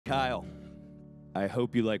Kyle, I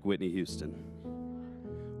hope you like Whitney Houston.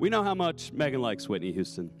 We know how much Meghan likes Whitney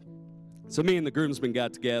Houston. So me and the groomsmen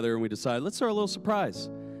got together and we decided, let's throw a little surprise.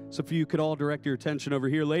 So if you could all direct your attention over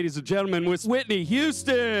here, ladies and gentlemen, with Whitney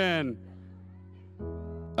Houston.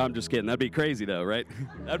 I'm just kidding. That'd be crazy though, right?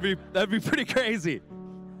 That'd be pretty crazy.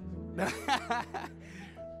 I'm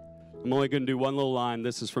only going to do one little line.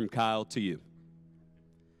 This is from Kyle to you.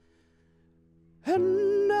 And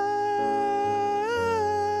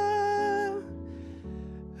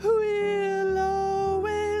I will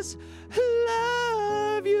always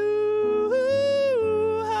love you.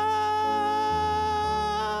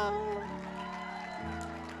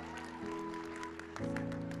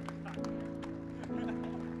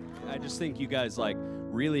 I just think you guys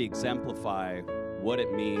really exemplify what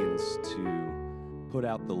it means to put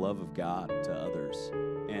out the love of God to others.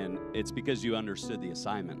 And it's because you understood the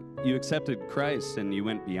assignment. You accepted Christ and you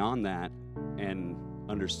went beyond that and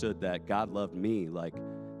understood that God loved me.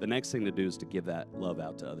 The next thing to do is to give that love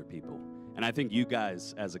out to other people. And I think you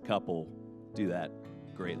guys as a couple do that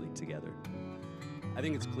greatly together. I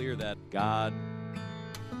think it's clear that God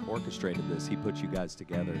orchestrated this. He put you guys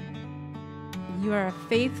together. You are a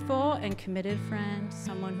faithful and committed friend,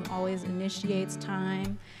 someone who always initiates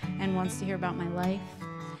time and wants to hear about my life.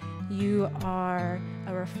 You are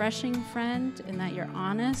a refreshing friend in that you're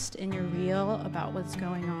honest and you're real about what's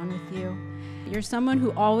going on with you. You're someone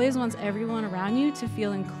who always wants everyone around you to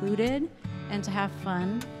feel included and to have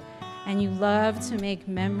fun. And you love to make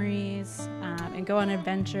memories and go on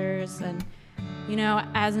adventures. And you know,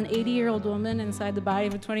 as an 80-year-old woman inside the body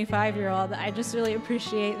of a 25-year-old, I just really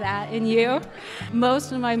appreciate that in you.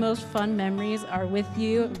 Most of my most fun memories are with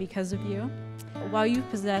you and because of you. While you've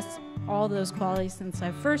possessed all those qualities since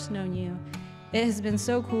I've first known you, it has been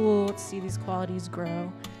so cool to see these qualities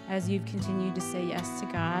grow as you've continued to say yes to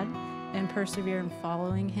God and persevere in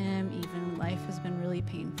following Him, even when life has been really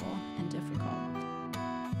painful and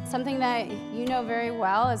difficult. Something that you know very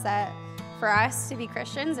well is that for us to be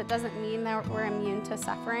Christians, it doesn't mean that we're immune to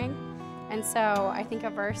suffering. And so I think a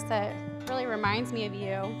verse that really reminds me of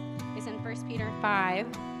you is in 1 Peter 5.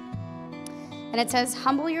 And it says,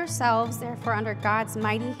 "Humble yourselves, therefore, under God's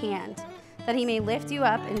mighty hand, that He may lift you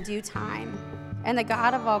up in due time. And the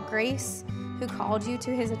God of all grace, who called you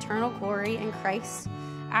to His eternal glory in Christ,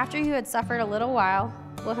 after you had suffered a little while,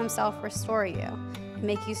 will Himself restore you and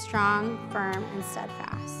make you strong, firm, and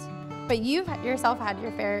steadfast." But you've yourself had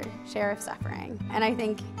your fair share of suffering. And I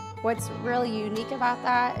think what's really unique about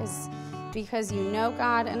that is because you know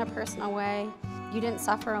God in a personal way, you didn't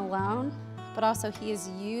suffer alone, but also He has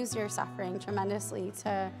used your suffering tremendously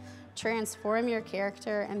to transform your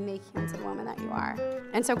character and make you into the woman that you are.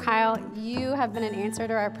 And so Kyle, you have been an answer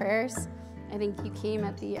to our prayers. I think you came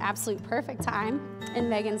at the absolute perfect time in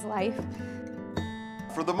Meghan's life.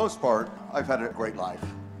 For the most part, I've had a great life.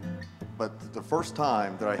 But the first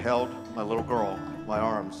time that I held my little girl in my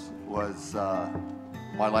arms was,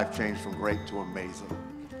 my life changed from great to amazing.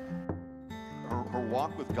 Her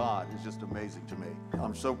walk with God is just amazing to me.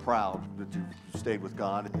 I'm so proud that you stayed with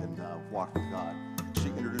God and walked with God. She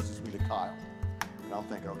introduces me to Kyle. And I'm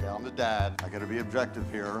thinking, okay, I'm the dad. I gotta be objective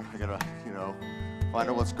here. I gotta, find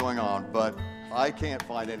out what's going on. But I can't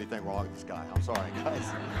find anything wrong with this guy. I'm sorry,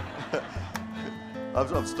 guys.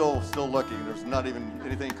 I'm still looking. There's not even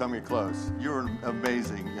anything coming close. You're an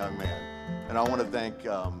amazing young man. And I want to thank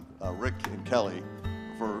Rick and Kelly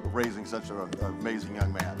for raising such an amazing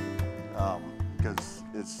young man. Because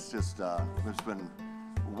it's just, it's been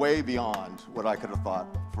way beyond what I could have thought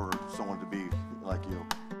for someone to be like you.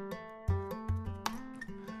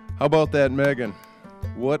 How about that, Meghan?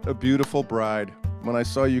 What a beautiful bride. When I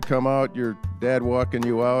saw you come out, your dad walking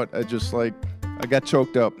you out, I got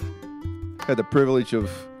choked up. Had the privilege of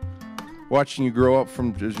watching you grow up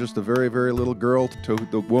from just a very, very little girl to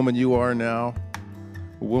the woman you are now,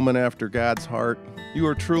 a woman after God's heart. You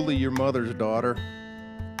are truly your mother's daughter.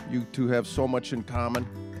 You two have so much in common.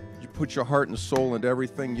 You put your heart and soul into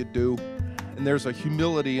everything you do, and there's a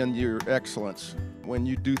humility in your excellence. When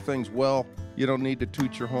you do things well, you don't need to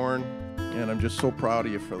toot your horn, and I'm just so proud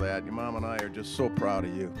of you for that. Your mom and I are just so proud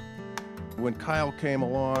of you. When Kyle came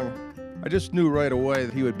along, I just knew right away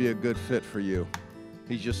that he would be a good fit for you.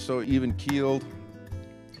 He's just so even-keeled,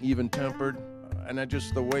 even-tempered, and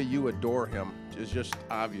the way you adore him is just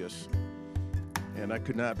obvious. And I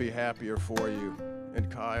could not be happier for you.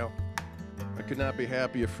 And Kyle, I could not be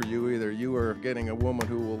happier for you either. You are getting a woman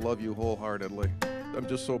who will love you wholeheartedly. I'm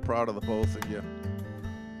just so proud of the both of you.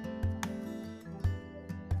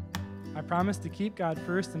 I promise to keep God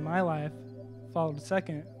first in my life, followed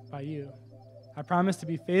second by you. I promise to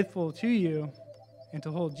be faithful to you and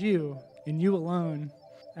to hold you and you alone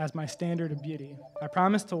as my standard of beauty. I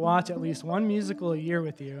promise to watch at least one musical a year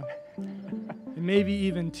with you, and maybe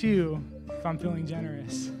even 2 if I'm feeling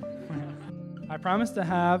generous. I promise to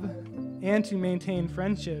have and to maintain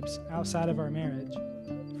friendships outside of our marriage,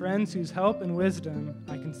 friends whose help and wisdom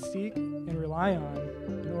I can seek and rely on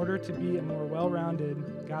in order to be a more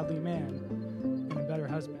well-rounded, godly man and a better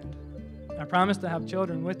husband. I promise to have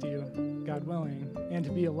children with you, God willing, and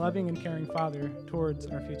to be a loving and caring father towards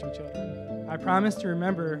our future children. I promise to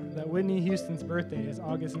remember that Whitney Houston's birthday is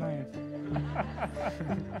August 9th,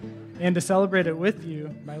 and to celebrate it with you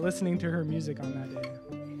by listening to her music on that day.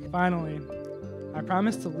 Finally, I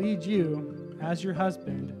promise to lead you, as your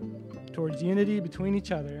husband, towards unity between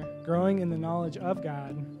each other, growing in the knowledge of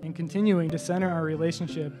God, and continuing to center our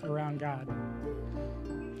relationship around God.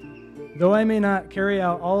 Though I may not carry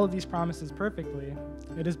out all of these promises perfectly,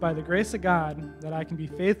 it is by the grace of God that I can be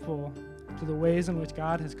faithful to the ways in which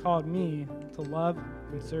God has called me to love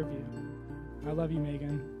and serve you. I love you,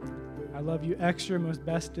 Meghan. I love you extra most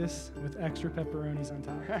bestest with extra pepperonis on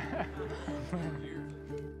top.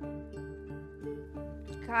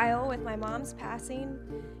 Kyle, with my mom's passing,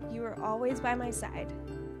 you were always by my side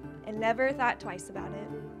and never thought twice about it.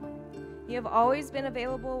 You have always been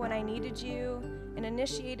available when I needed you and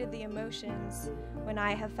initiated the emotions when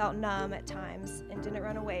I have felt numb at times and didn't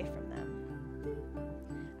run away from them.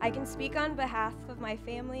 I can speak on behalf of my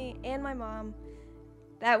family and my mom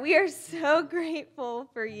that we are so grateful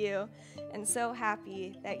for you and so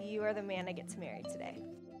happy that you are the man I get to marry today.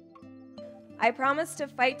 I promise to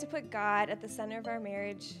fight to put God at the center of our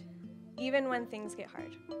marriage, even when things get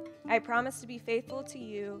hard. I promise to be faithful to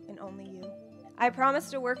you and only you. I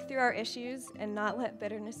promise to work through our issues and not let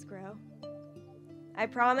bitterness grow. I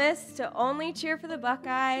promise to only cheer for the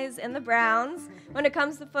Buckeyes and the Browns when it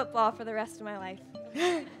comes to football for the rest of my life.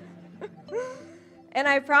 And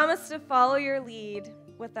I promise to follow your lead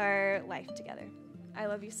with our life together. I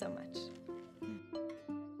love you so much.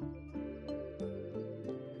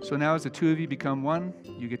 So now as the two of you become one,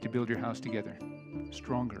 you get to build your house together,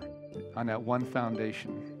 stronger, on that one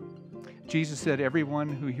foundation. Jesus said, everyone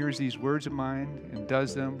who hears these words of mine and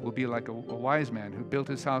does them will be like a wise man who built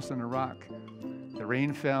his house on a rock. The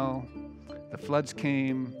rain fell, the floods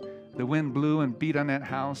came, the wind blew and beat on that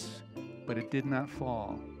house, but it did not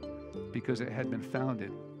fall because it had been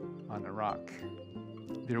founded on the rock.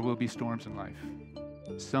 There will be storms in life.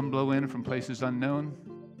 Some blow in from places unknown,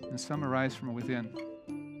 and some arise from within.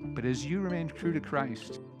 But as you remain true to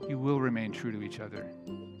Christ, you will remain true to each other,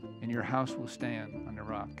 and your house will stand on the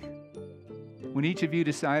rock. When each of you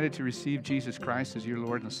decided to receive Jesus Christ as your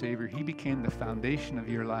Lord and Savior, He became the foundation of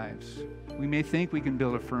your lives. We may think we can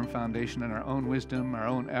build a firm foundation on our own wisdom, our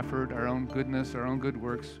own effort, our own goodness, our own good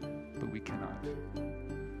works, but we cannot.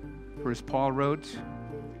 For as Paul wrote,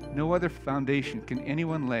 no other foundation can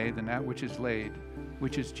anyone lay than that which is laid,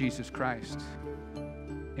 which is Jesus Christ.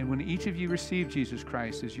 And when each of you receive Jesus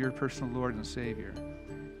Christ as your personal Lord and Savior,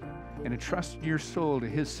 and entrust your soul to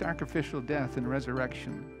His sacrificial death and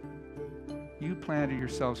resurrection, you planted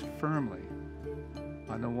yourselves firmly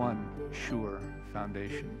on the one sure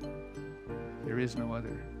foundation. There is no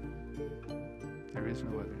other. There is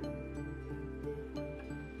no other.